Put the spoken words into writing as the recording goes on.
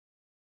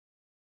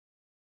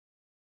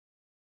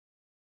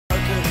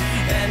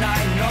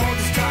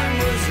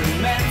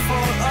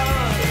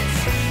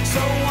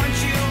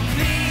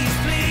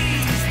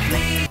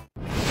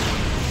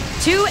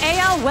two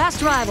AL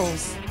West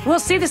rivals. We'll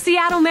see the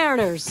Seattle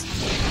Mariners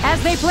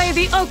as they play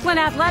the Oakland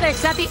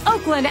Athletics at the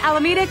Oakland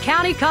Alameda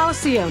County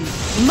Coliseum.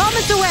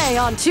 Moments away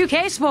on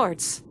 2K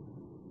Sports.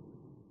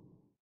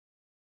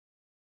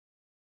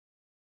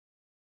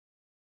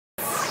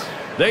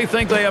 They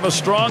think they have a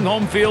strong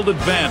home field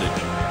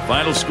advantage.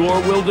 Final score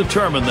will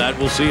determine that.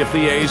 We'll see if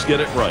the A's get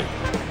it right.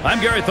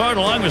 I'm Gary Thorne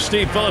along with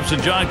Steve Phillips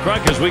and John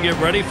Kruk as we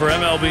get ready for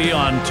MLB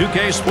on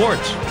 2K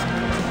Sports.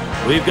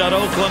 We've got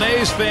Oakland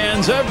A's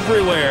fans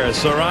everywhere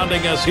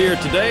surrounding us here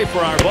today for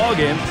our ball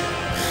game.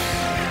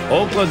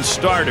 Oakland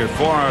starter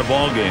for our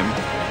ball game.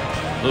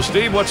 So,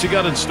 Steve, what's you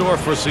got in store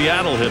for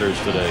Seattle hitters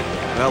today?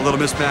 Well, a little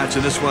mismatch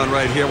in this one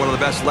right here. One of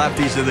the best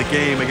lefties in the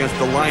game against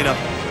the lineup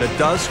that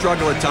does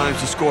struggle at times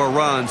to score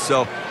runs.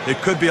 So it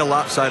could be a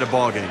lopsided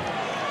ball game.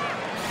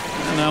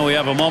 And now we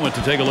have a moment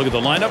to take a look at the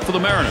lineup for the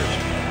Mariners.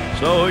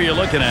 So who are you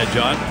looking at,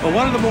 John? Well,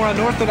 one of the more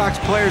unorthodox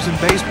players in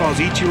baseball is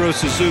Ichiro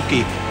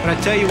Suzuki. But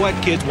I tell you what,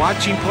 kids,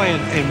 watch him play,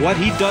 and what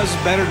he does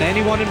better than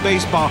anyone in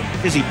baseball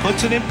is he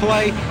puts it in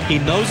play. He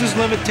knows his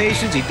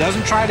limitations. He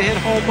doesn't try to hit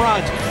home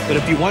runs. But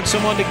if you want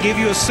someone to give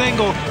you a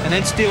single and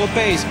then steal a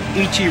base,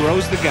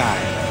 Ichiro's the guy.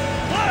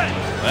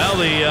 Well,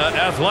 the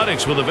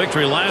Athletics with a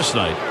victory last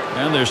night.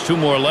 And there's two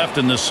more left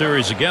in this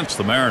series against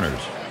the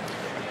Mariners.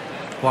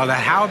 Well,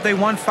 how have they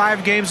won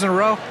 5 games in a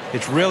row?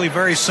 It's really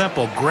very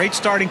simple. Great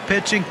starting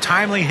pitching,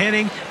 timely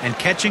hitting, and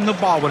catching the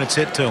ball when it's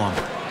hit to them.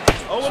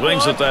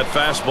 Swings at that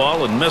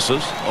fastball and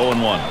misses.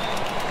 0-1.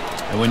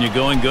 And when you're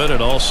going good,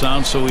 it all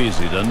sounds so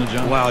easy, doesn't it,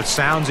 John? Well, it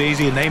sounds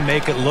easy, and they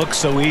make it look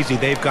so easy.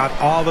 They've got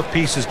all the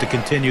pieces to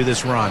continue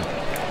this run.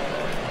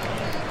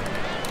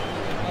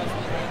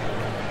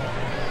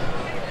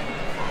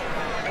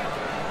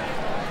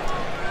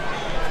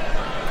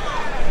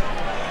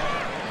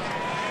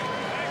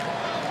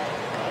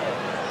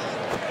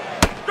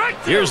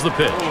 Here's the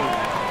pitch.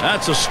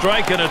 That's a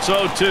strike, and it's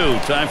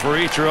 0-2. Time for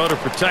Ichiro to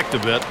protect a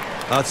bit.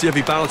 Let's see if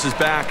he bounces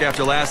back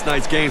after last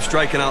night's game,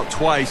 striking out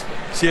twice.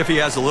 See if he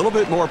has a little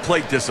bit more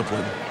plate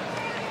discipline.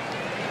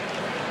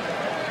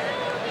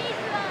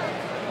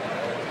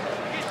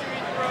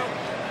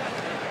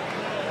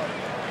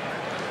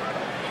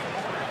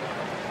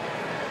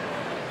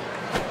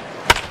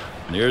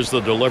 And here's the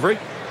delivery.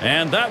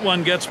 And that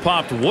one gets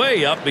popped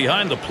way up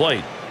behind the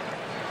plate.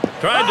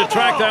 Tried to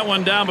track that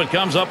one down, but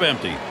comes up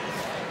empty.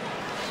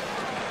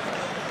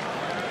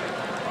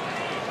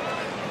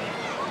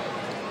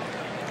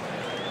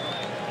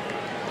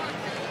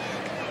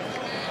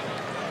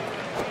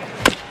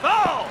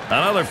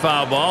 Another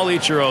foul ball.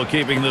 Ichiro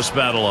keeping this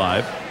bat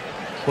alive.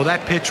 Well,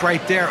 that pitch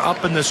right there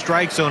up in the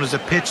strike zone is a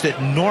pitch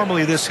that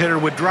normally this hitter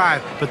would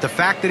drive. But the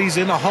fact that he's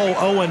in the hole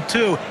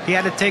 0-2, he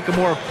had to take a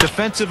more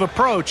defensive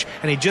approach,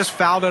 and he just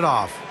fouled it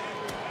off.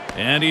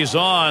 And he's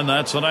on.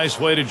 That's a nice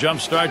way to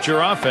jumpstart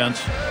your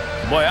offense.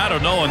 Boy, I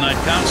don't know in that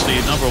count,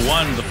 Steve. Number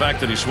one, the fact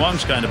that he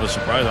swung's kind of a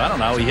surprise. I don't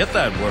know how he hit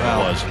that where it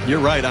was. You're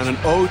right. On an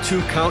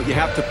 0-2 count, you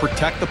have to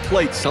protect the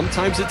plate.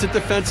 Sometimes it's a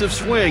defensive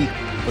swing,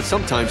 but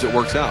sometimes it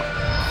works out.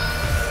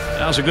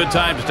 Now's a good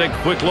time to take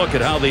a quick look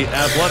at how the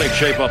Athletics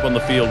shape up on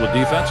the field with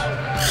defense.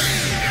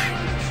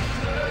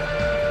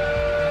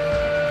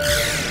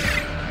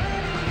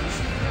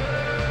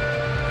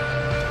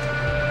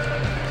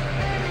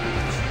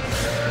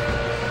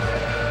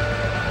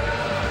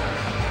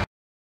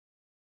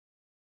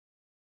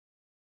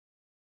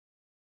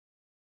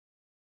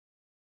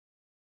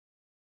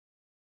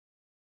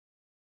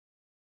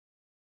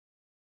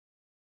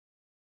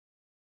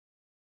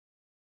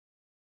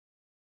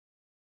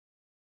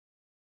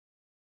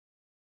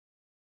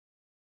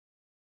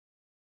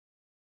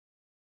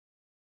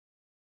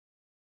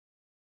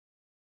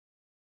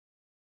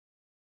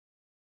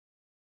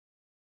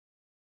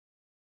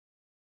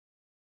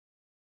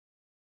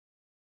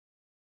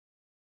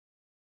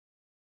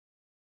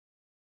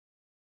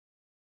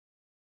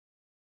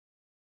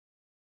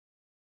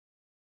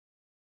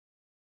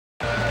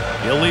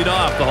 He'll lead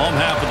off the home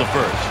half of the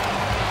first.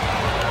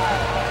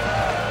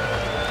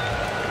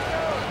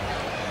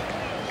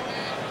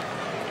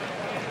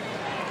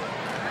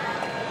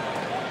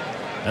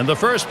 And the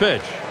first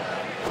pitch.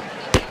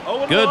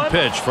 Good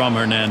pitch from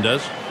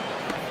Hernandez.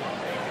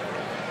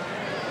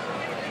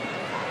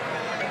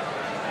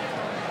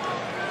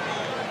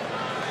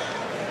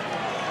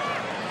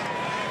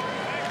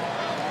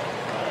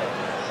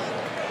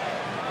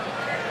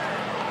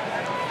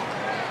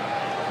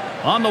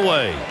 On the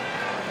way.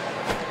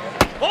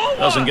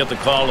 Doesn't get the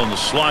call on the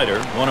slider.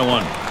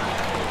 1-1.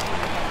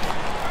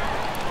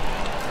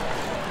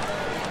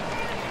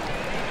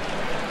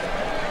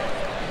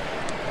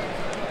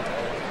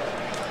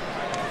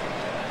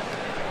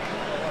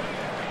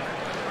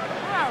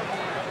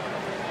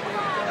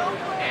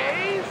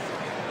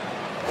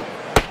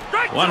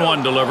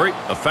 One delivery.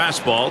 A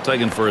fastball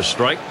taken for a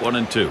strike.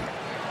 1-2.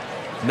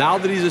 Now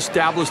that he's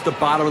established the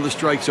bottom of the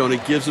strike zone,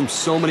 it gives him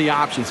so many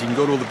options. He can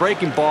go to the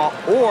breaking ball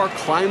or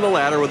climb the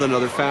ladder with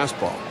another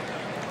fastball.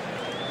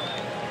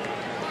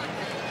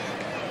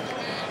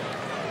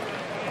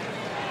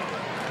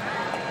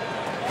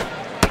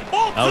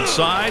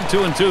 Outside,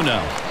 2-2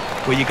 now.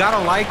 Well, you got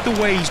to like the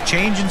way he's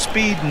changing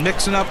speed and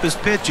mixing up his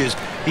pitches.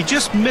 He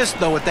just missed,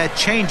 though, with that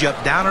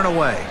changeup down and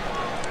away.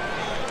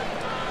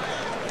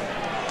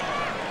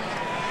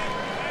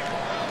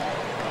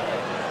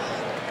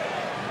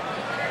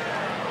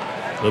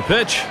 The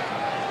pitch.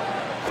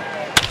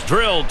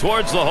 Drilled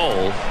towards the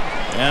hole.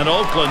 And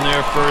Oakland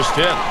their first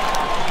hit.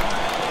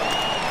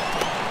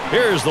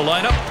 Here's the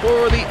lineup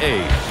for the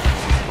A's.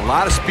 A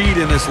lot of speed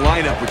in this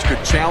lineup, which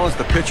could challenge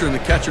the pitcher and the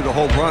catcher to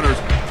hold runners,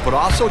 but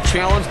also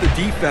challenge the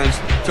defense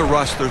to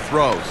rush their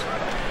throws.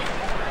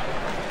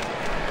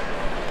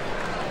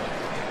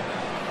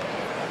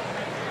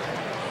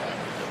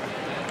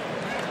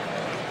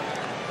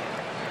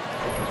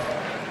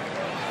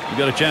 You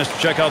got a chance to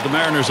check out the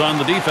Mariners on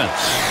the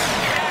defense.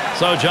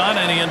 So, John,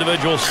 any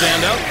individual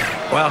standout?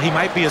 Well, he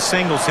might be a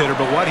singles hitter,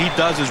 but what he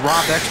does is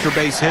rob extra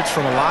base hits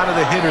from a lot of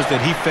the hitters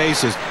that he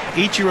faces.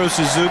 Ichiro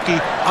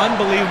Suzuki,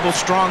 unbelievable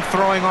strong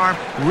throwing arm,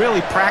 really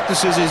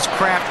practices his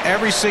craft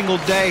every single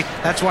day.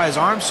 That's why his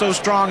arm's so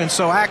strong and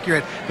so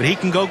accurate, but he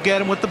can go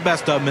get him with the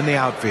best of them in the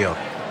outfield.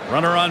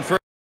 Runner on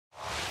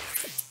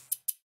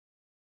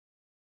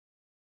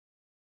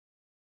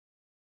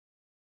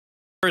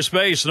first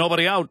base,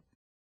 nobody out.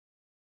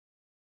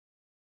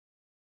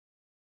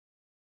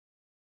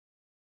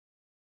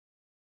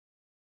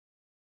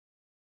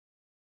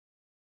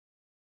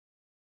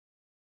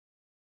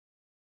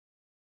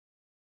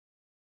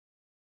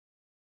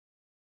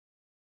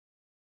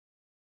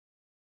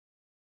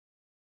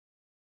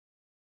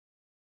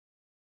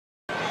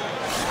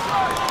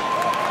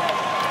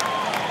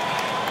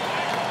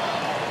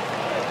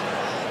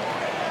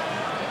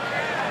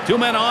 Two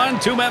men on,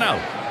 two men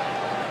out.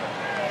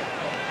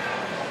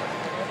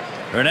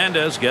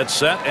 Hernandez gets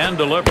set and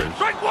delivers.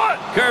 Strike one.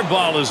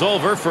 Curveball is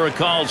over for a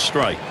called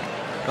strike.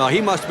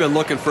 He must have been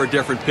looking for a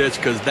different pitch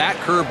because that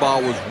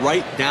curveball was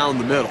right down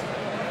the middle.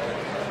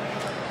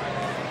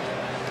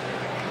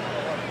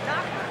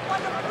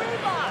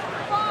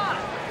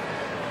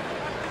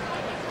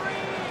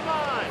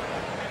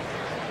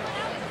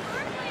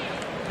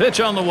 Pitch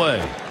on the way.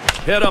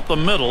 Hit up the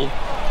middle.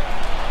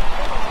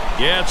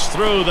 Gets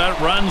through. That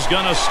run's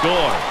gonna score.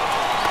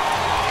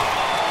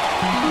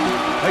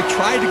 They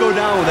tried to go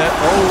down with that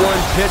 0-1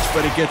 pitch,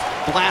 but it gets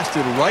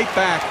blasted right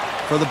back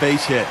for the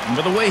base hit.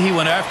 But the way he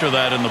went after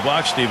that in the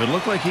box, Steve, it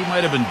looked like he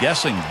might have been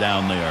guessing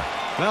down there.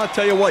 Well, I'll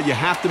tell you what, you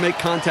have to make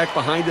contact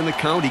behind in the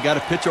count. He got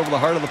a pitch over the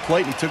heart of the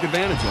plate, and he took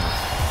advantage of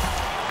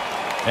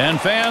it. And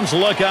fans,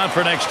 look out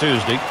for next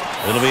Tuesday.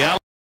 It'll be out.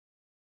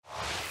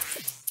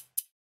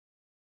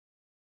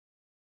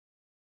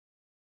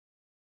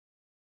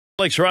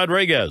 Felix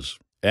Rodriguez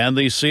and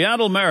the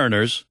Seattle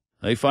Mariners.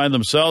 They find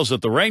themselves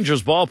at the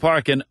Rangers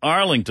ballpark in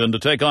Arlington to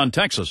take on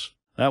Texas.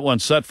 That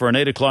one's set for an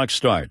 8 o'clock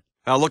start.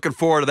 Looking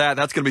forward to that.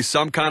 That's going to be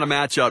some kind of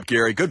matchup,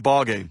 Gary. Good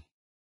ball game.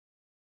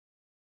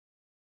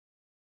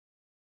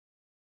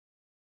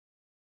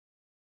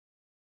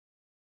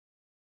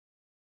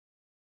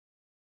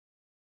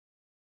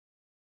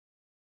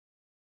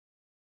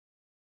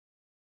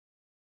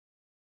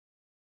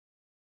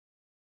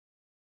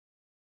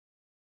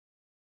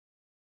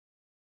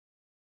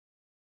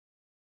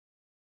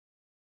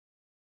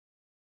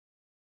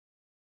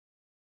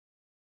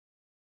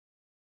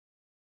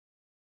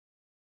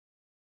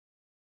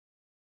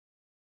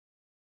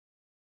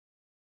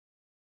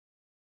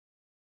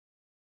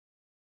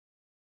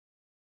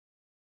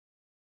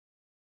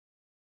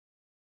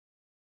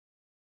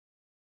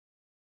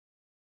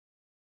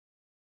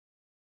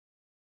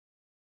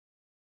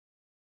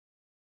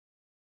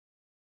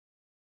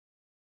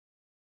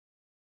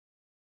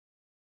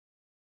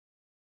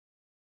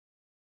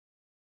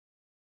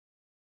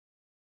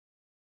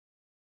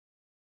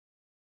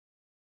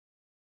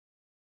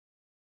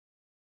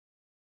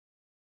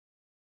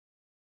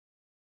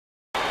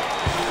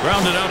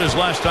 Grounded out his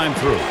last time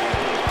through.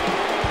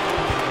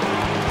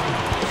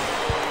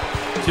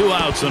 2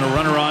 outs and a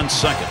runner on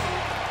second.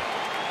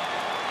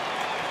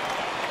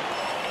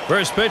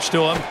 First pitch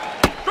to him.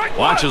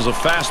 Watches a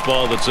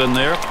fastball that's in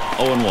there.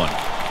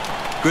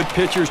 0-1. Good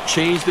pitchers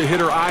change the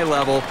hitter eye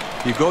level.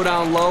 You go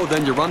down low,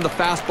 then you run the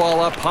fastball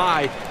up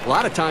high. A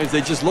lot of times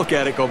they just look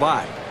at it go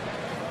by.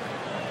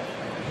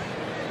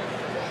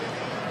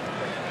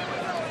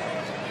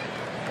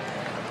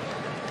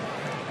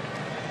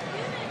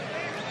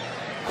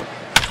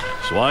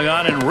 Swung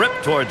on and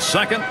ripped towards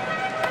second.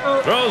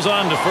 Throws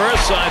on to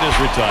first. Side is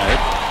retired.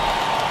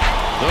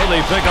 So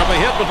they pick up a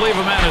hit but leave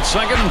a man at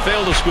second and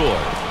fail to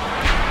score.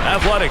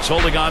 Athletics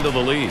holding on to the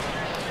lead.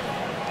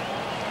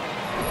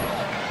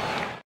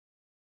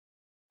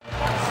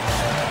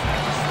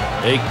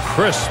 A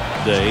crisp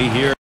day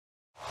here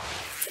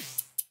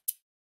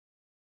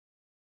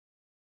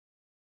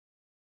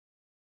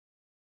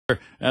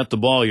at the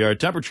ball yard.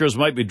 Temperatures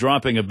might be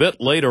dropping a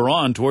bit later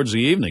on towards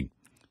the evening.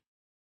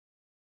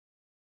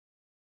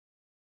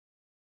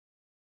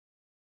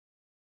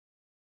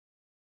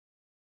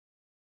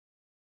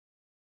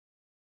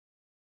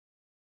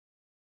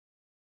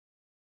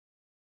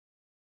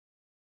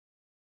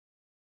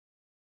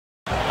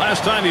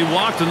 Last time he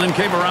walked and then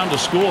came around to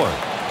score.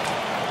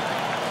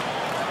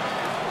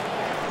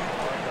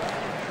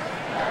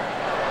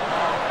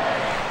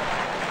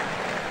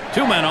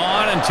 2 men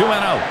on and 2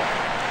 men out.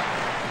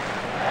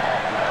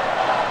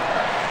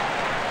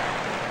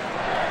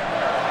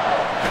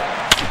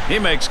 He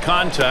makes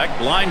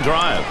contact, line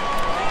drive.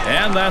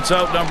 And that's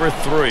out number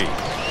 3.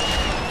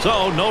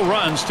 So no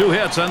runs, 2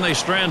 hits, and they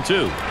strand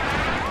 2.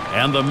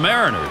 And the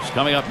Mariners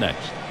coming up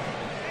next.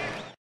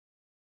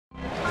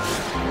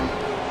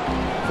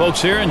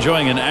 Folks here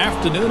enjoying an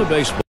afternoon of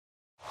baseball.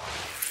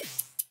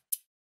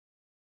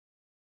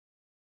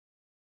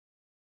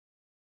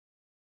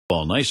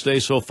 Nice day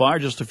so far,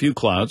 just a few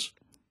clouds.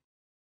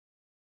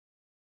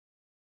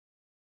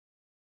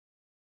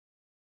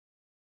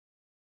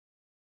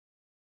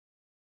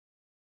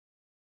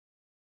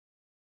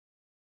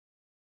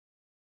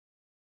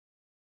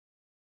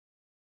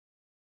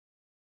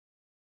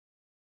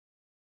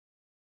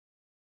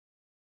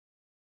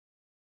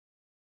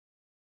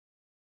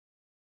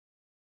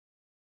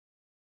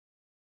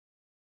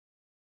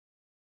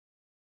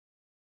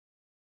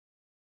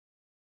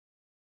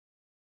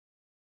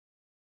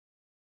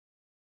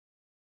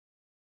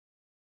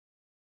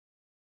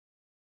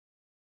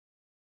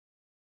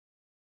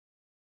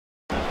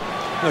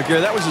 Look,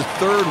 Gary, that was his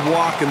 3rd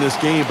walk in this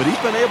game, but he's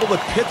been able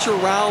to pitch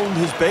around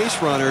his base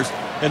runners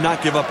and not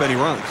give up any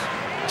runs.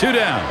 2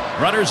 down.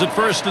 Runners at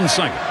first and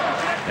second.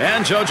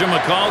 And JoJo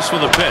McCall's for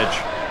the pitch.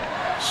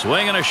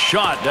 Swinging a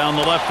shot down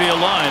the left field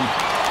line.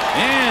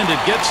 And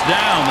it gets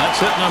down. That's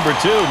hit number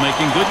 2,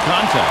 making good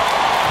contact.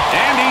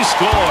 And he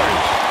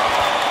scores.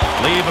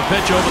 Leave a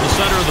pitch over the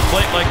center of the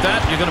plate like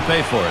that, you're going to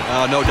pay for it.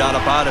 No doubt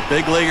about it.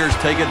 Big leaguers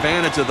take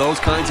advantage of those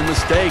kinds of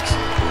mistakes.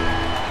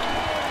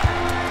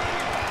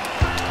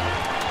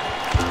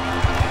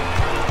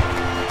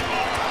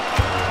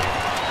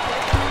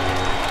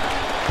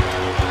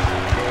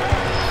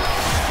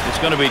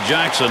 Going to be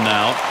Jackson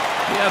now.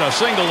 He had a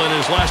single in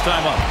his last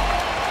time up.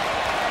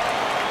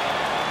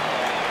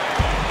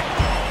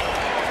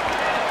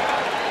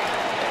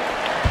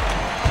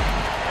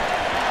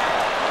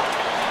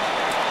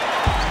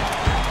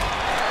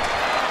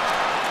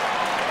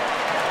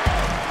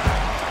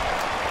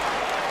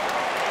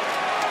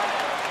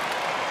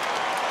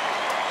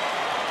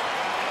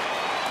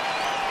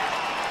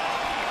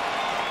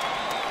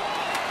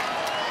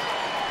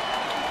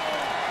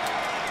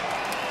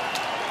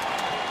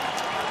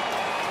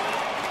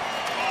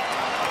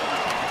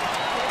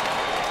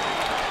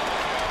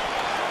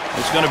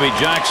 It's going to be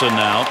Jackson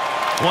now.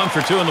 1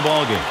 for 2 in the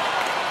ball game.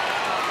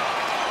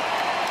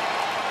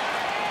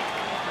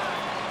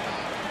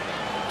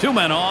 2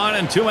 men on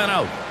and 2 men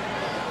out.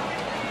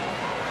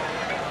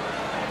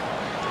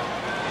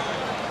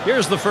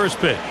 Here's the first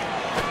pitch.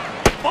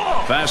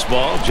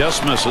 Fastball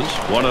just misses.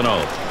 1-0.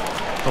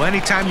 Well,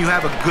 anytime you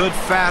have a good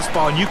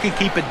fastball and you can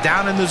keep it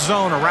down in the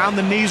zone around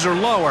the knees or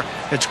lower,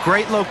 it's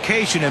great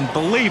location and,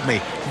 believe me,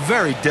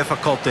 very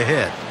difficult to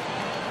hit.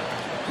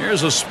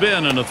 Here's a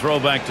spin and a throw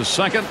back to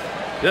second.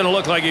 Didn't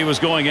look like he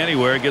was going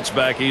anywhere. Gets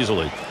back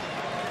easily.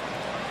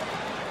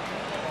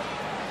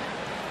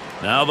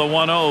 Now the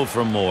 1-0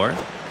 from Moore.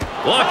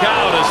 Look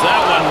out as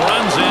that one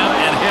runs in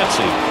and hits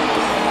him.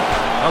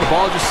 Now the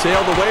ball just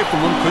sailed away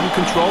from him. Couldn't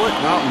control it.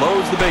 Now it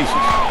loads the bases.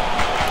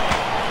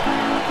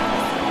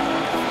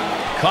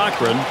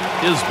 Cochran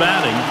is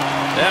batting.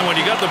 And when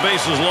you got the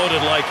bases loaded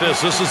like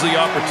this is the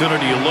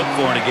opportunity you look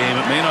for in a game.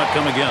 It may not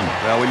come again.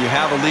 Well, when you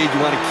have a lead, you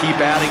want to keep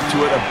adding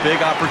to it. A big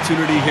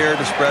opportunity here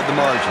to spread the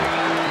margin.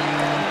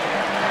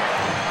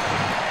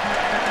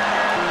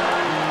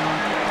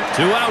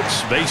 2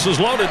 outs, bases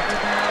loaded.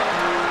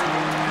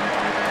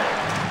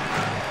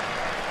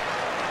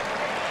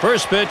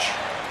 First pitch,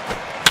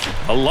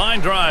 a line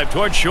drive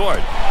toward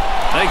short.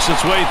 Makes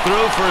its way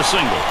through for a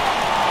single.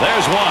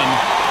 There's one.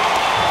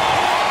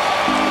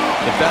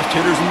 The best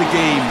hitters in the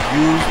game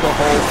use the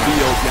whole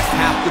field. You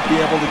have to be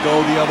able to go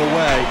the other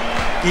way,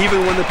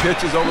 even when the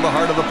pitch is over the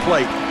heart of the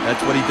plate.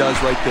 That's what he does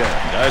right there.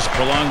 Guys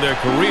prolong their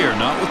career,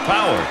 not with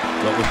power,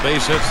 but with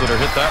base hits that are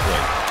hit that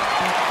way.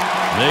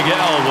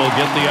 Miguel will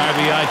get the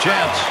RBI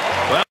chance.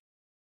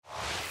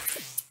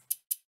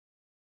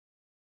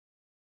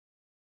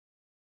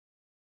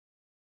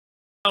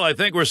 Well, I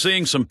think we're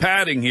seeing some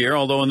padding here,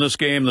 although in this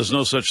game there's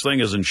no such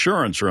thing as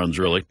insurance runs,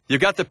 really. You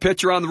got the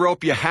pitcher on the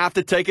rope. You have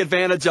to take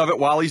advantage of it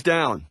while he's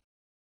down.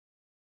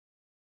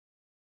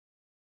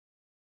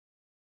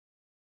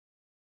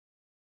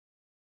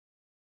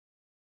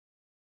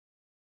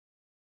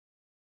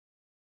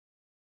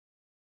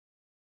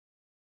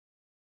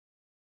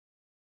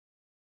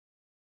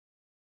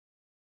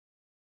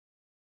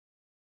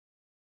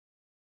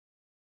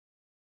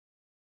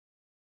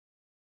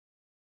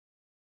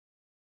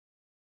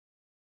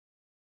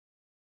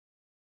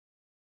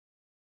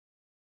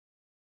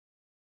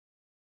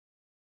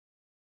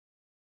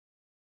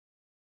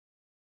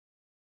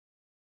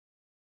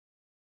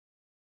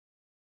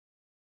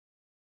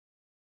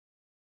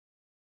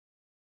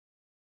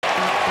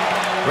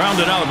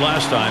 Grounded out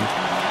last time.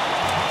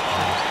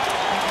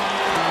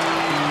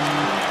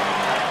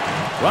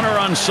 Runner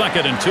on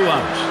second and 2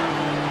 outs.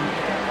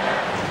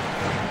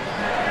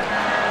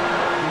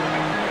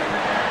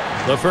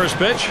 The first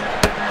pitch,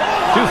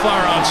 too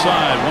far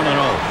outside,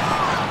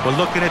 1-0. But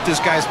looking at this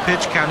guy's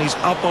pitch count, he's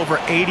up over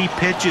 80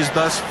 pitches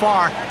thus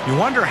far. You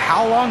wonder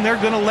how long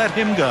they're going to let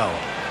him go.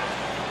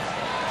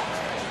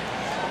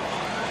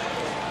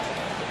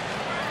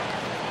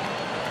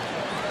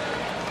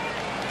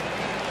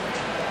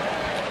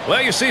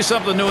 Well, you see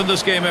something new in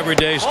this game every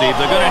day, Steve.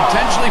 They're going to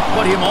intentionally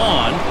put him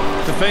on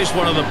to face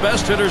one of the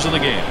best hitters in the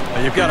game.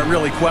 And you've got to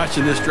really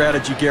question this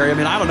strategy, Gary. I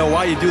mean, I don't know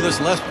why you do this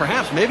unless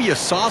perhaps maybe you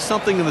saw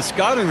something in the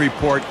scouting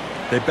report.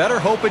 They better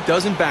hope it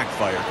doesn't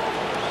backfire.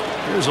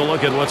 Here's a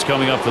look at what's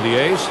coming up for the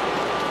A's.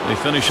 They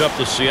finish up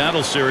the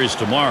Seattle series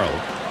tomorrow.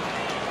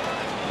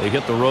 They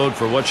hit the road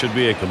for what should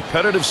be a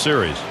competitive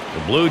series.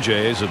 The Blue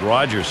Jays at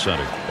Rogers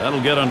Center.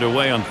 That'll get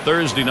underway on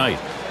Thursday night.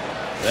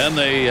 Then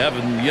they have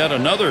yet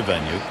another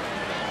venue.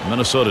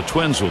 Minnesota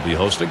Twins will be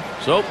hosting,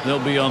 so they'll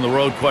be on the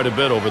road quite a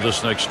bit over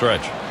this next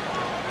stretch.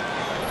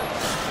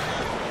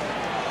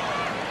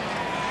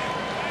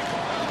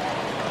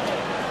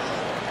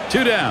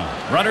 Two down,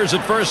 runners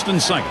at first and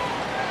second.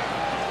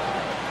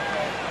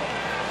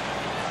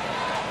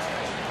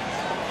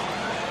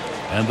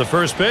 And the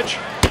first pitch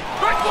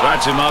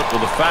starts him out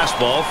with a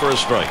fastball for a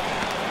strike.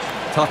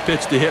 Tough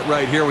pitch to hit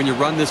right here. When you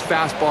run this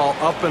fastball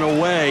up and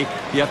away,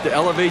 you have to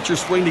elevate your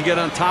swing to get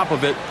on top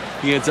of it.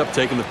 He ends up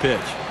taking the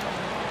pitch.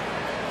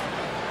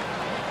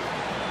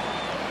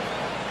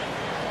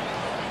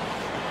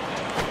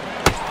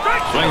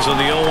 Swings on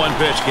the 0-1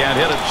 pitch, can't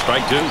hit it.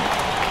 Strike two.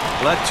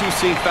 Well, that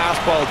two-seam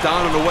fastball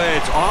down and away.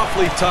 It's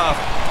awfully tough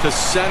to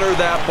center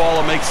that ball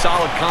and make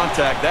solid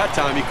contact. That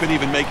time he couldn't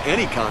even make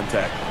any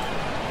contact.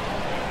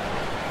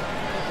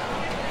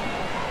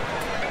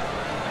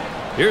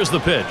 Here's the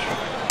pitch.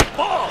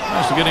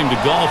 Nice to get him to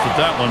golf at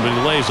that one, but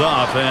he lays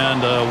off,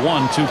 and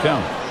 1-2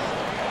 count.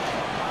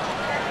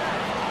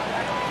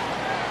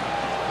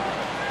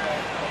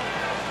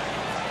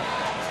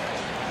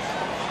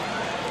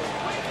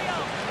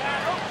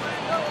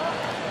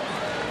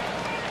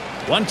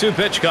 One-two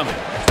pitch coming.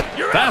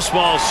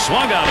 Fastball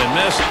swung out and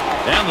missed,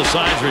 and the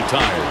side's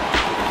retired.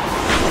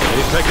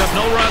 They pick up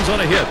no runs on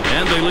a hit,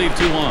 and they leave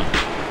 2-1.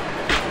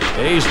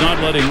 A's not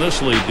letting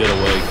this lead get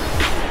away.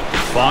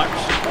 Fox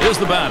is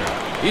the batter.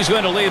 He's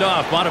going to lead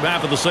off bottom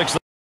half of the sixth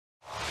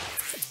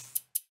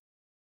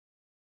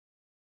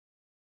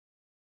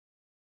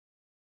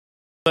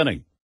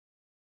inning.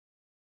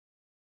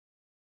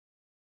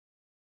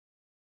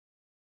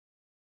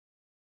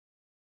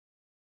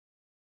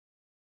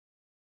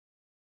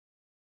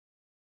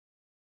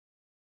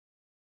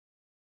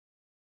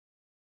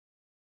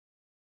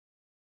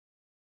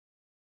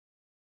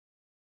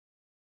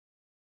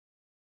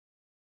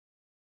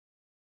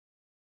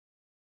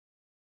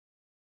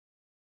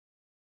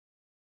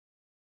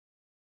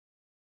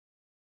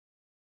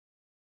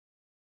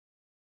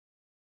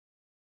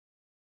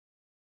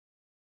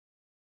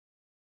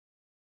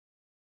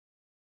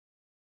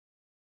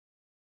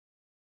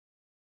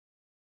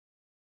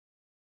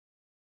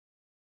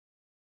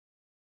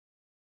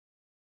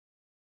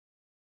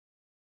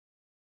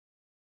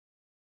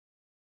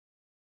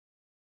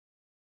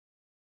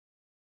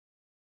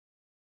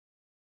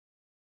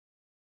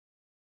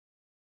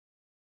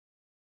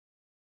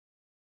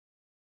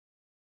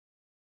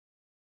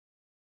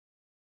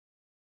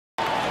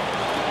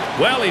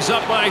 Well, he's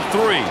up by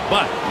 3,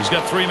 but he's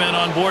got 3 men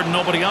on board and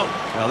nobody out.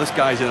 Now, this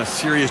guy's in a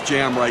serious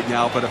jam right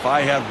now, but if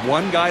I had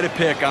one guy to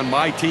pick on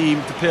my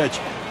team to pitch,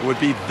 it would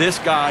be this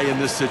guy in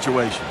this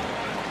situation.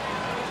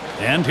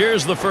 And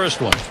here's the first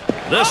one.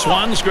 This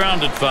one's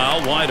grounded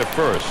foul wide of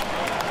first.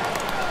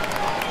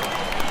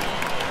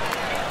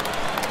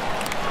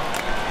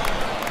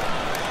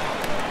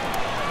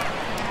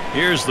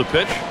 Here's the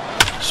pitch.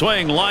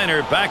 Swing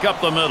liner back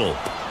up the middle.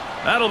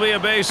 That'll be a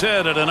base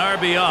hit at an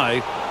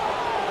RBI.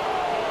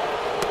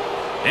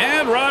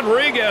 And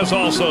Rodriguez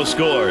also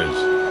scores.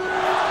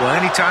 Well,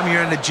 anytime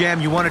you're in the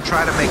jam, you want to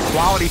try to make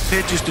quality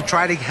pitches to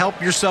try to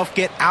help yourself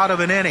get out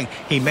of an inning.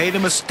 He made a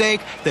mistake.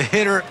 The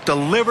hitter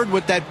delivered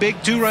with that big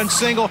 2-run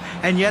single,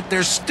 and yet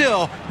there's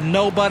still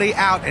nobody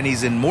out, and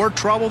he's in more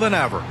trouble than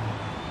ever.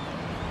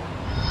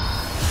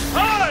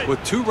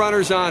 With 2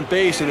 runners on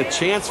base and a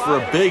chance for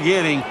a big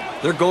inning,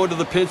 they're going to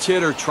the pinch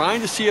hitter, trying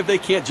to see if they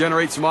can't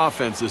generate some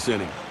offense this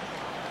inning.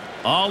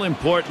 All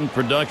important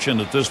production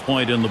at this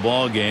point in the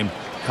ball game.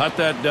 Cut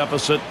that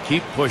deficit,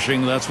 keep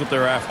pushing. That's what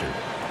they're after.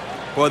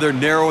 Well, they're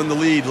narrowing the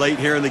lead late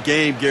here in the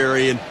game,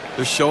 Gary, and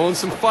they're showing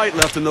some fight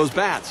left in those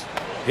bats.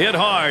 Hit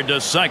hard to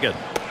second.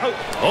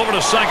 Over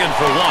to second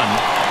for 1.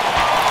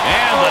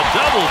 And the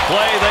double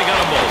play, they got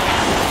them both.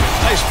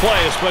 Nice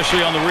play,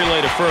 especially on the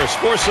relay to first.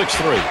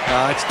 4-6-3.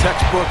 It's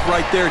textbook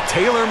right there.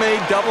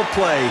 Tailor-made double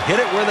play. Hit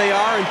it where they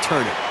are and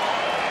turn it.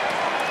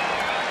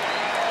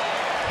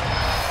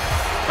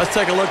 Let's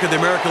take a look at the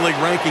American League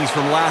rankings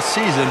from last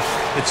season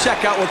and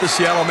check out what the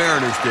Seattle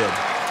Mariners did.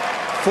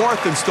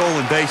 4th in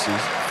stolen bases,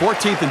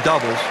 14th in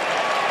doubles,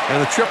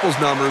 and the triples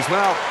numbers,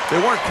 well, they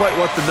weren't quite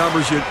what the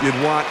numbers you'd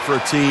want for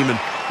a team, and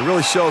it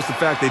really shows the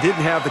fact they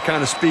didn't have the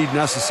kind of speed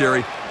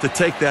necessary to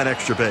take that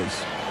extra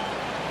base.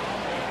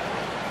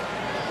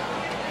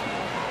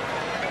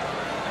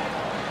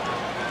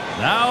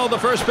 Now the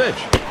first pitch.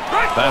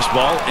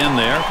 Fastball in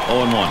there,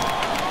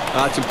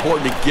 0-1. It's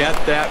important to get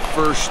that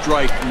first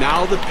strike.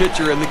 Now the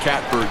pitcher in the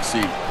catbird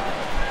seat.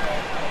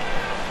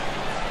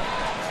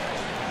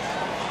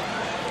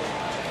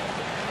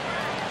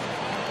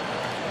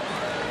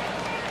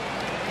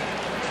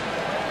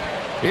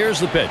 Here's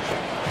the pitch.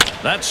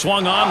 That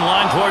swung on,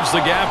 line towards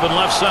the gap in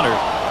left center.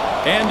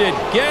 And it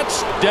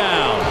gets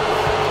down.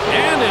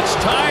 And it's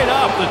tied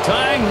up. The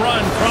tying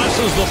run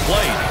crosses the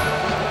plate.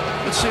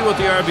 Let's see what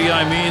the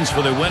RBI means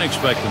for their win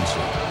expectancy.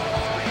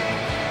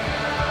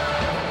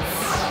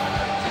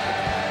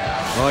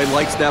 Oh, he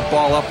likes that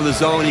ball up in the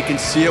zone. He can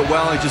see it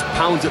well. He just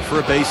pounds it for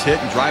a base hit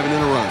and driving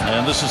in a run.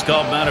 And this is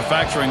called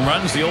manufacturing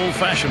runs the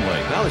old-fashioned way.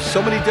 Now, there's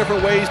so many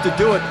different ways to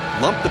do it.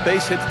 Lump the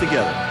base hits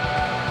together.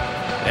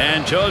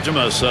 And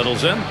Jojima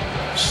settles in.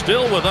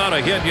 Still without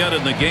a hit yet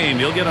in the game.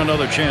 He'll get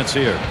another chance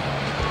here.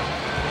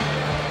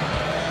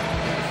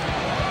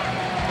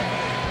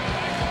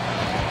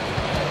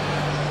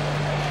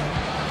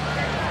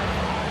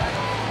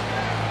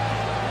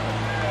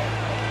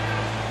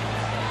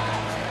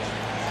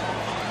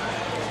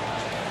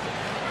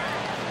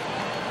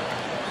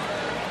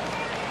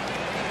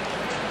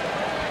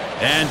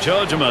 And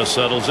Jojima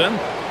settles in.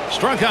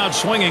 Struck out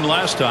swinging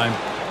last time.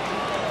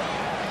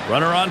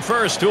 Runner on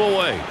first, 2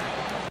 away.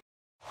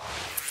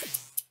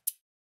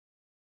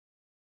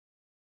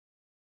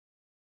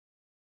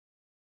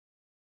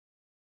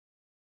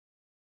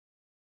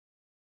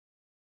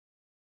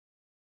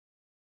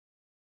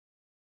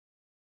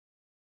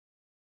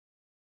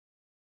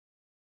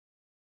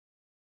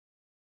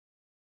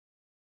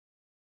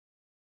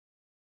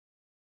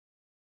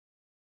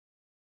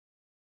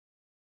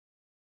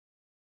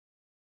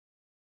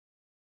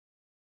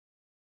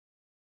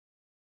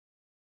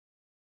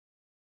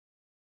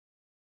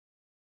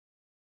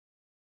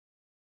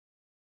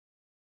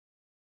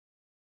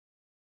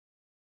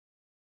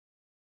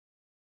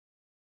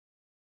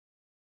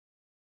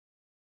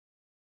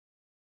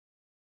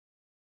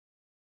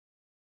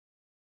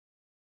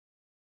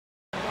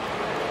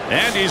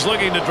 And he's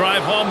looking to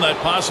drive home that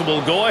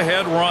possible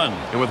go-ahead run.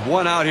 And with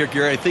one out here,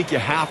 Gary, I think you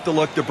have to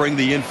look to bring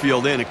the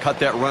infield in and cut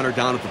that runner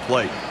down at the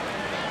plate.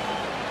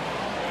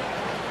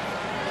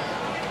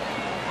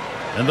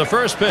 And the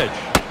first pitch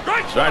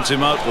starts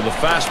him out with a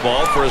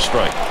fastball for a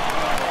strike.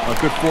 A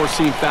good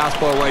four-seam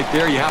fastball right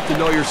there. You have to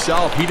know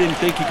yourself. He didn't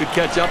think he could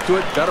catch up to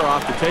it. Better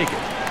off to take it.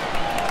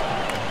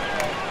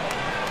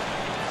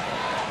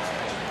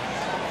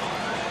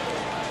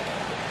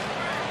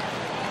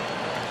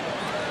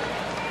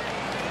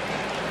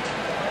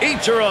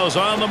 Ichiro's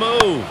on the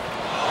move.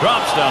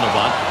 Drops down the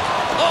bunt.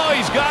 Oh,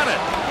 he's got it.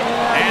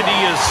 And he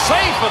is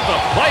safe at the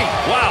plate.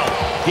 Wow.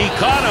 He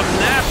caught him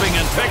napping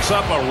and picks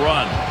up a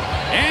run.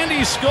 And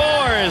he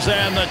scores,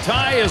 and the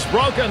tie is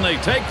broken. They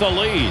take the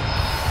lead.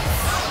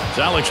 It's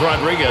Alex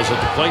Rodriguez at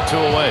the plate, 2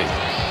 away.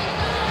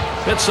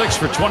 Hit 6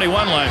 for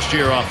 21 last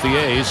year off the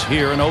A's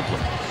here in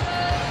Oakland.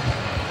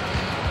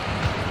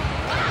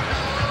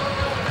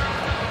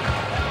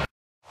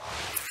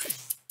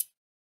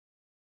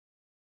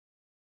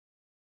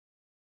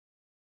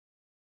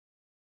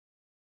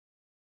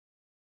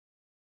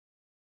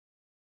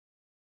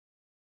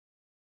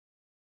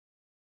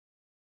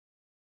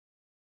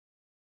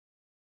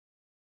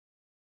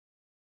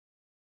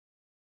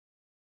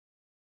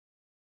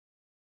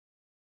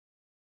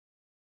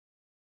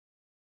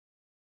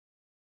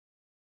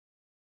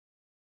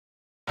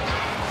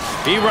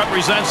 He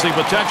represents the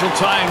potential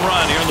tying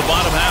run here in the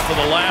bottom half of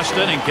the last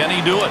inning. Can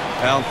he do it?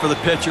 Well, for the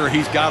pitcher,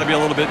 he's got to be a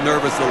little bit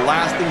nervous. The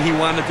last thing he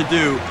wanted to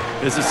do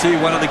is to see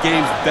one of the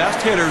game's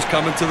best hitters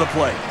coming to the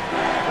plate.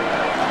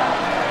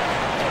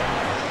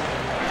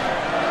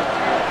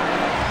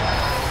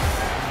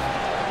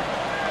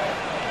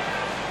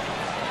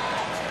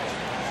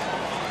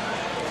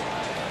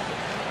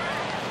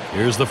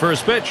 Here's the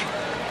first pitch.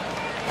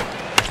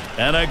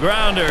 And a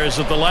grounder is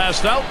at the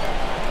last out.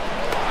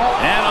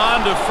 And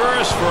on to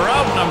first for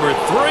out number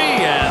 3,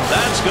 and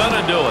that's going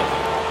to do it.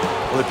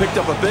 Well, they picked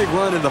up a big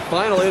run in the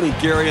final inning,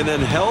 Gary, and then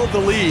held the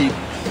lead,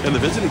 and the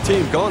visiting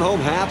team going home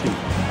happy.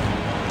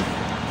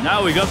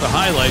 Now we got the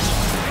highlights.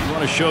 We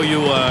want to show you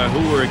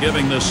who we're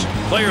giving this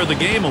Player of the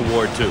Game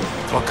award to.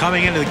 Well,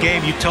 coming into the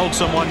game, you told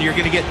someone you're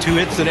going to get 2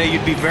 hits today,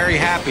 you'd be very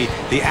happy.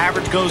 The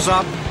average goes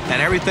up,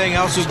 and everything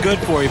else is good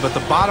for you. But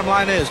the bottom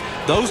line is,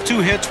 those 2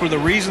 hits were the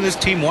reason this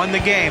team won the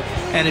game,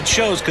 and it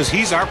shows because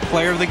he's our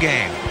Player of the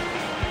Game.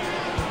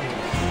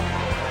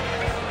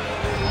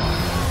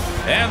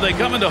 And they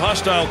come into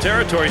hostile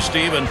territory,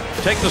 Steve, and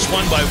take this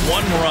one by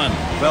 1 run.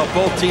 Well,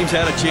 both teams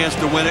had a chance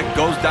to win it.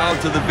 Goes down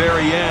to the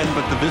very end,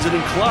 but the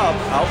visiting club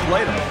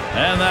outplayed them.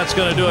 And that's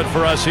going to do it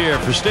for us here.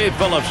 For Steve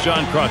Phillips,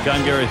 John Kruk,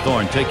 I'm Gary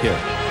Thorne. Take care.